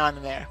what's going on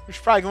in there. We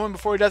should probably go in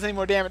before he does any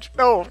more damage.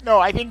 No,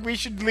 I think we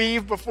should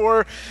leave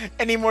before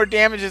any more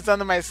damage is done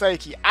to my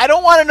psyche. I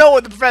don't want to know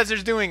what the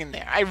professor's doing in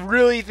there. I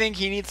really think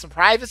he needs some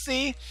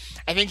privacy.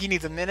 I think he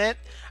needs a minute.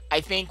 I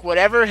think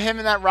whatever him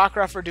and that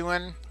Rockruff are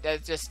doing,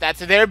 that's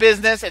their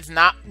business. It's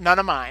none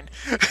of mine.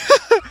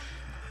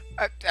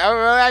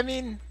 I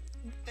mean,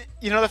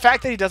 you know, the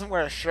fact that he doesn't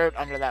wear a shirt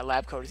under that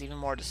lab coat is even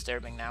more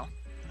disturbing now.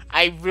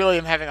 I really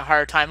am having a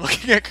hard time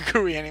looking at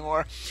Kukui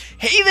anymore.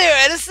 Hey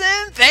there,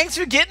 Edison! Thanks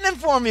for getting him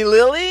for me,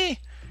 Lily!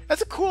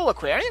 That's a cool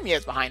aquarium he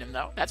has behind him,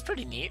 though. That's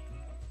pretty neat.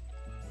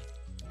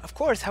 Of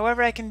course,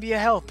 however I can be a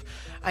help.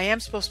 I am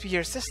supposed to be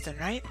your assistant,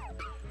 right?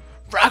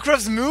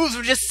 Rockruff's moves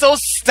were just so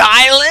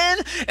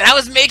styling, and I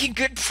was making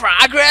good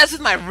progress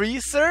with my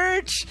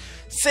research.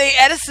 Say,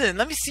 Edison,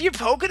 let me see your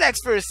Pokedex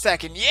for a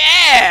second.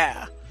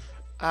 Yeah!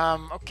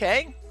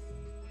 Okay.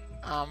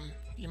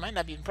 You might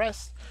not be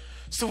impressed.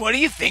 So what do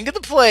you think of the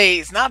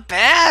place? Not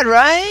bad,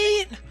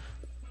 right?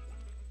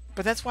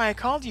 But that's why I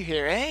called you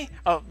here, eh?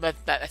 Oh, I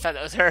thought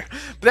that was her.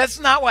 But that's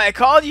not why I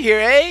called you here,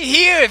 eh?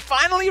 Here, it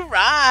finally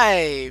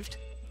arrived.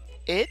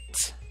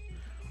 It?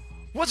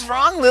 What's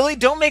wrong, Lily?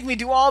 Don't make me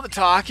do all the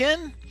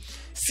talking.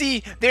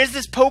 See, there's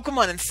this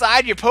Pokemon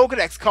inside your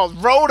Pokedex called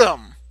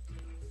Rotom.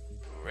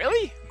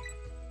 Really?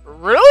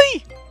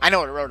 Really? I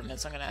know what a Rotom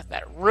is, so I'm going to ask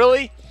that.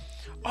 Really?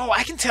 Oh,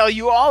 I can tell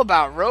you all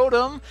about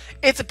Rotom.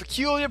 It's a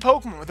peculiar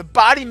Pokemon with a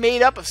body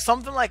made up of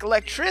something like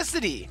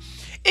electricity.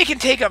 It can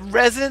take up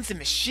residence in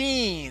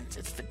machines.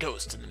 It's the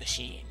ghost in the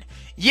machine.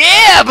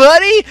 Yeah,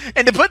 buddy!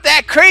 And to put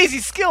that crazy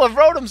skill of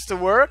Rotom's to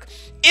work,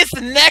 it's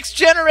the next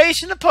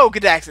generation of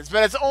Pokedexes,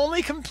 but it's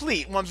only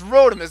complete once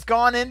Rotom has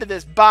gone into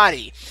this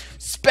body,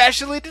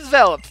 specially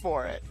developed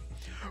for it.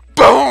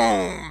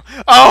 Boom!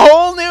 A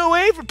whole new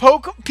way for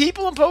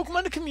people and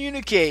Pokemon to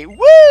communicate.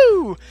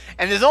 Woo!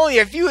 And there's only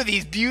a few of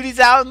these beauties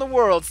out in the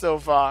world so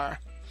far.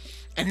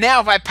 And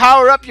now if I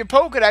power up your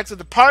Pokedex with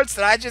the parts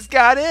that I just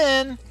got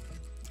in,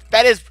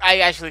 that is, I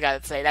actually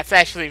gotta say, that's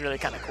actually really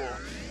kind of cool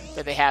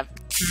that they have.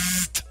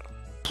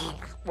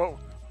 Whoa,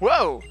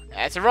 whoa,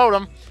 that's a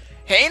Rotom.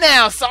 Hey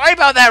now, sorry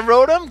about that,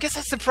 Rotom. Guess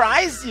I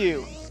surprised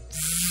you.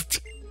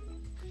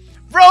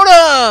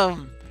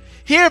 Rotom!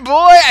 Here, boy,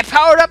 I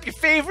powered up your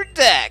favorite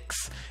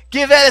dex.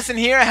 Give Edison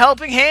here a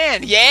helping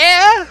hand,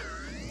 yeah?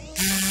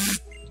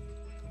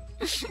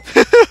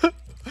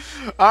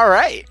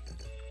 Alright.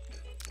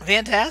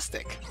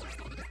 Fantastic.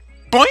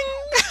 Boing!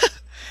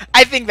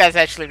 I think that's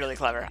actually really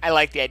clever. I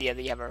like the idea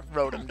that you have a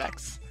Rotom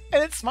dex.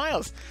 And it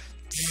smiles.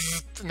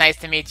 Nice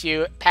to meet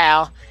you,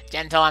 pal.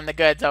 Gentle on the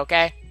goods,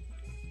 okay?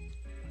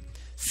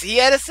 See,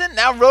 Edison?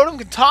 Now Rotom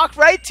can talk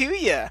right to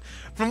you.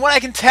 From what I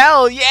can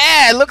tell,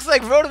 yeah, it looks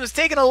like Rotom has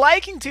taken a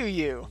liking to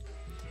you.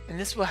 And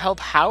this will help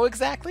how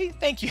exactly?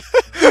 Thank you.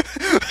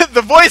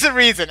 The voice of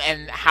reason.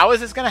 And how is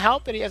this going to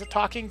help that he has a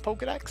talking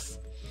Pokedex?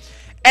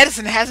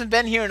 Edison hasn't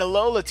been here in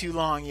Alola too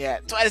long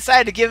yet, so I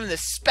decided to give him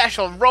this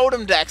special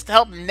Rotom Dex to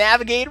help him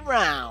navigate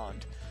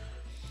around.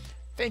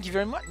 Thank you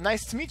very much.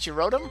 Nice to meet you,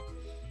 Rotom.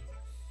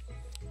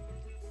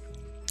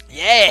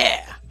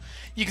 Yeah!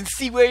 You can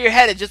see where you're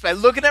headed just by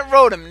looking at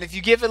Rotom, and if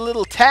you give it a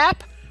little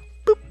tap,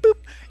 boop, boop,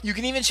 you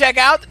can even check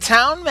out the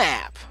town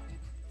map.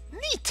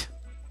 Neat!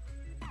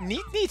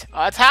 Neat, neat.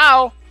 Oh, it's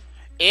how.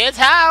 It's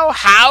how.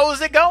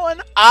 How's it going?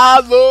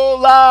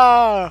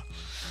 Alola!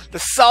 The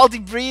Salty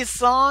Breeze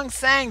song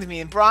sang to me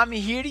and brought me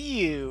here to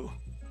you.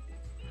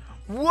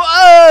 Whoa!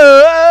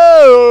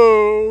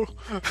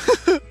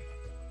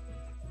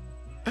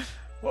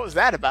 What was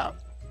that about?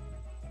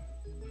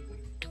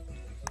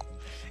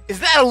 Is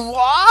that a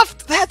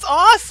loft? That's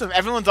awesome!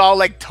 Everyone's all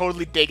like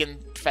totally digging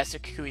Professor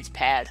Kukui's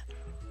pad.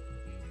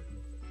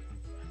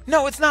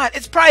 No, it's not.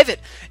 It's private.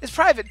 It's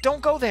private.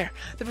 Don't go there.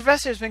 The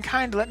professor has been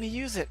kind to let me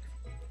use it.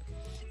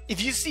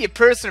 If you see a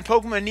person or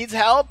Pokemon needs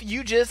help,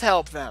 you just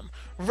help them.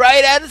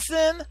 Right,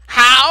 Edison?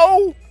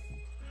 How?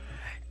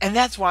 And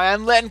that's why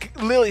I'm letting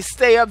Lily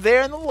stay up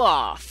there in the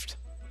loft.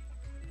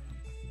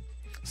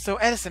 So,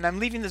 Edison, I'm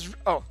leaving this...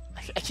 Oh,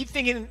 I keep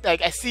thinking...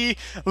 Like, I see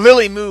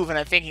Lily move, and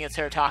I'm thinking it's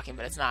her talking,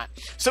 but it's not.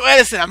 So,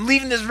 Edison, I'm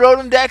leaving this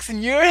Rotom Dex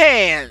in your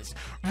hands.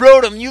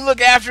 Rotom, you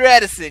look after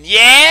Edison.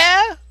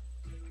 Yeah?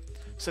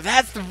 So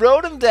that's the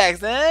Rotom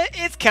Dex, eh?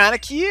 It's kind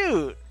of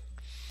cute.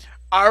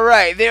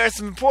 Alright, there are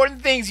some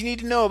important things you need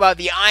to know about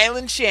the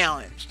Island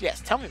Challenge.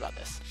 Yes, tell me about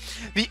this.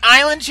 The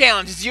Island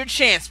Challenge is your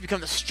chance to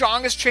become the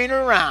strongest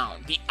trainer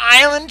around. The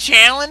Island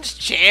Challenge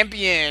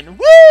Champion.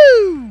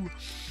 Woo!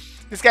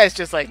 This guy's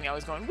just like me,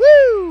 always going,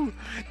 woo!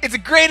 It's a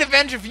great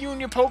adventure for you and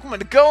your Pokemon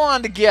to go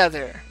on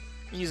together.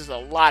 He uses a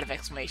lot of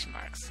exclamation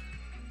marks.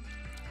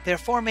 There are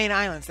 4 main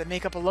islands that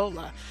make up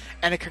Alola,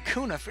 and a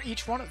Kakuna for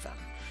each one of them.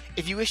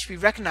 If you wish to be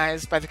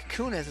recognized by the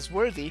Kakunas as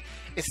worthy,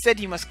 it's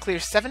said you must clear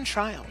 7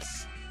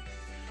 trials.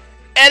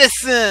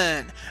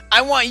 Edison!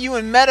 I want you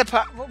and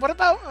Metapod... What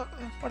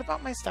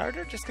about my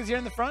starter? Just because you're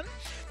in the front?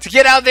 To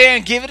get out there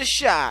and give it a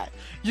shot.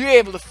 You're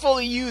able to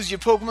fully use your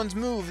Pokemon's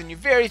moves in your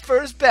very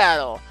first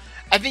battle.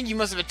 I think you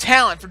must have a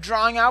talent for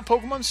drawing out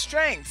Pokemon's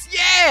strengths.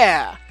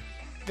 Yeah!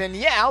 Then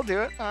yeah, I'll do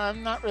it.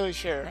 I'm not really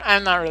sure. I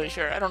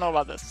don't know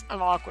about this.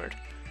 I'm awkward.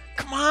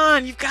 Come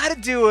on, you've got to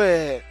do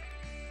it.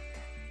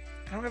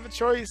 I don't have a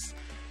choice.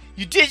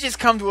 You did just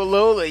come to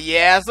Alola,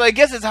 yeah, so I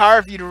guess it's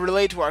hard for you to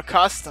relate to our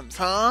customs,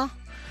 huh?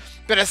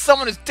 But as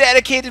someone who's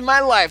dedicated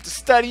my life to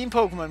studying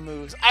Pokemon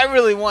moves, I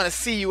really want to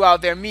see you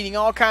out there meeting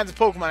all kinds of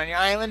Pokemon on your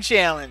Island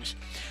Challenge.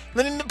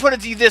 Let me put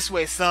it to you this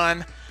way,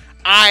 son.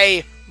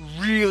 I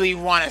really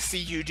want to see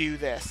you do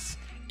this.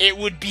 It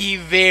would be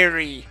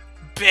very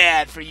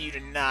bad for you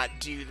to not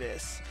do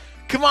this.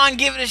 Come on,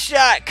 give it a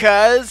shot,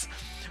 cuz.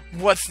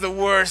 What's the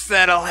worst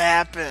that'll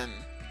happen?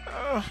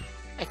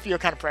 I feel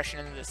kind of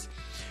pressured into this.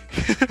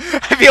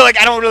 I feel like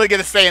I don't really get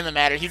a say in the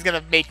matter. He's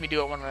going to make me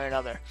do it one way or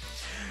another.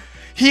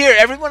 Here,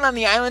 everyone on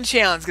the Island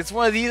Challenge gets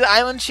one of these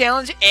Island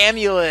Challenge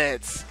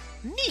amulets.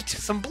 Neat.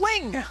 Some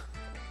bling.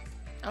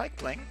 I like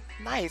bling.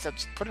 Nice. I'll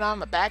just put it on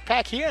my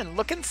backpack here and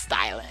looking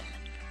styling.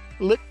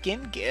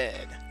 Looking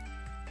good.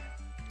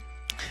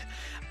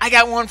 I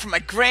got one for my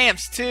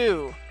Gramps,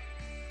 too.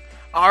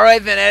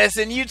 Alright then,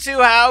 Edison. You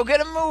too, How? Get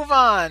a move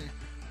on.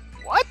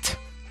 What?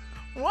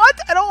 What?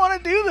 I don't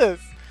want to do this.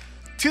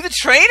 To the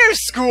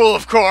trainer's school,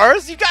 of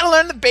course! You've got to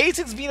learn the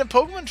basics of being a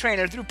Pokemon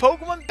trainer through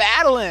Pokemon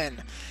battling.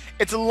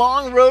 It's a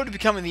long road to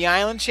becoming the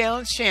Island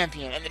Challenge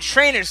champion, and the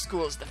trainer's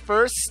school is the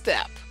first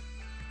step.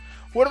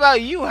 What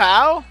about you,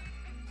 How?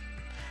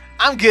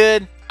 I'm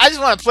good. I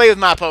just want to play with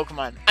my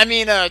Pokemon. I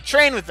mean,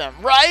 train with them,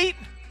 right?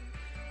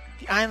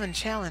 The Island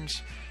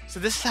Challenge.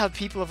 So this is how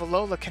people of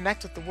Alola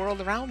connect with the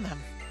world around them.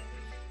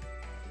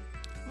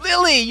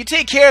 Lily, you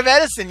take care of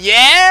Edison,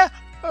 yeah?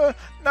 No,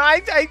 I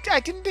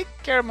can take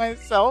care of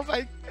myself.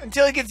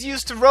 Until he gets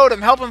used to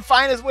Rotom, help him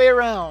find his way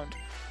around.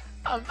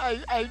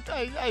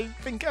 I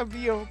think I'll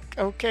be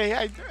okay.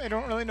 I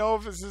don't really know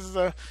if this is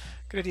a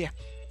good idea.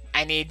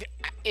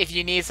 If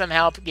you need some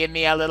help, give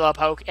me a little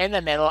poke in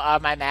the middle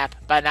of my map,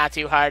 but not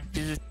too hard.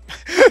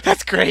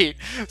 That's great.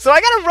 So I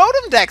got a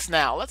Rotom Dex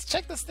now. Let's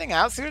check this thing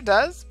out, see what it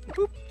does.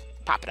 Boop.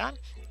 Pop it on.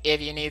 If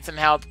you need some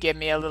help, give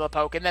me a little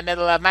poke in the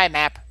middle of my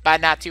map,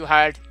 but not too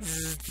hard.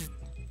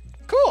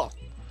 Cool.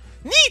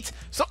 Neat!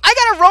 So I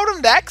got a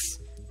Rotom Dex,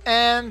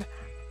 and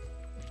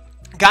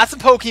got some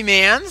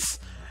Pokemans,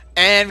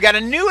 and we got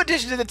a new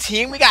addition to the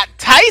team. We got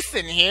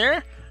Tyson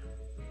here,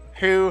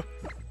 who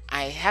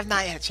I have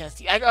not had a chance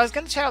to... I was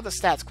going to check out the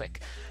stats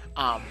quick.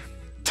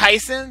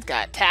 Tyson's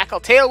got Tackle,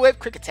 Tail Whip,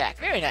 Quick Attack.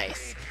 Very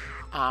nice.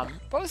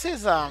 What was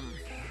his... What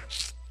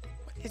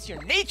is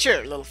your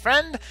nature, little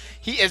friend?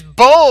 He is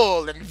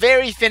bold and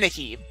very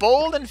finicky.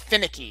 Bold and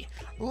finicky.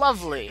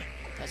 Lovely.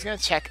 I was going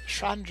to check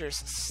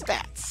Schrodinger's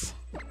stats.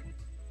 Where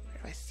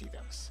do I see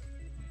those?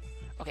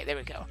 Okay, there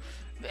we go.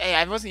 Hey,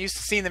 I wasn't used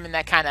to seeing them in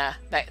that kind of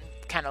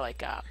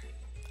like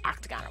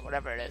octagon or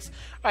whatever it is.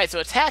 Alright, so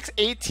attack's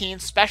 18,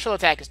 special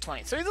attack is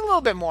 20. So he's a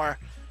little bit more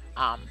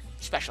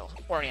special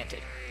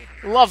oriented.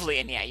 Lovely,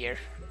 and yeah, your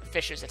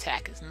Fisher's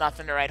attack is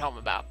nothing to write home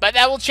about. But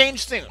that will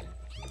change soon.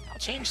 That'll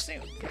change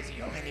soon, because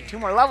you only need 2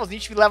 more levels and you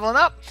should be leveling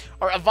up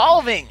or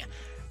evolving.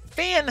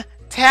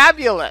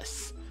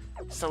 Fantabulous.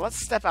 So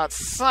let's step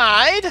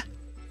outside.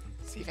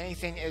 See if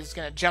anything is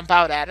going to jump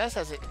out at us,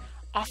 as it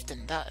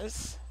often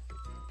does.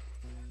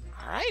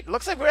 Alright,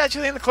 looks like we're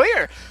actually in the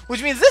clear,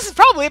 which means this is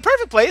probably a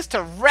perfect place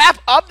to wrap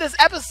up this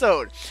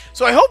episode.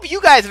 So I hope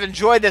you guys have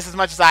enjoyed this as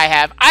much as I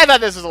have. I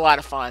thought this was a lot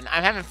of fun.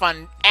 I'm having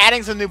fun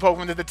adding some new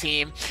Pokemon to the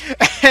team,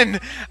 and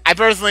I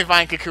personally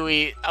find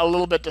Kukui a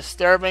little bit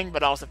disturbing,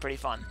 but also pretty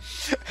fun.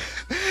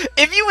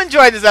 If you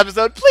enjoyed this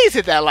episode, please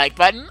hit that like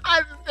button.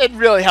 It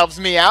really helps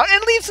me out,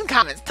 and leave some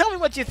comments. Tell me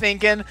what you're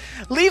thinking.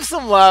 Leave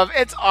some love.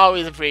 It's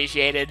always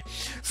appreciated.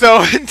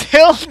 So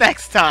until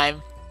next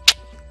time,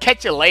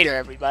 catch you later,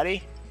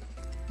 everybody.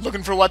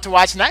 Looking for what to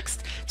watch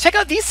next? Check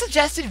out these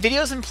suggested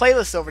videos and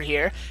playlists over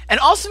here, and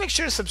also make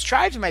sure to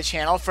subscribe to my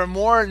channel for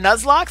more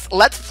Nuzlocks,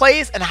 Let's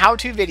Plays, and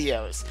how-to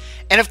videos.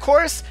 And of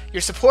course,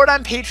 your support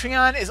on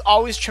Patreon is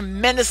always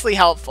tremendously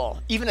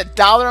helpful. Even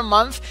 $1 a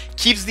month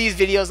keeps these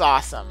videos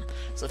awesome.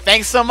 So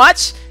thanks so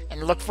much,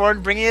 and look forward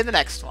to bringing you the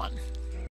next one.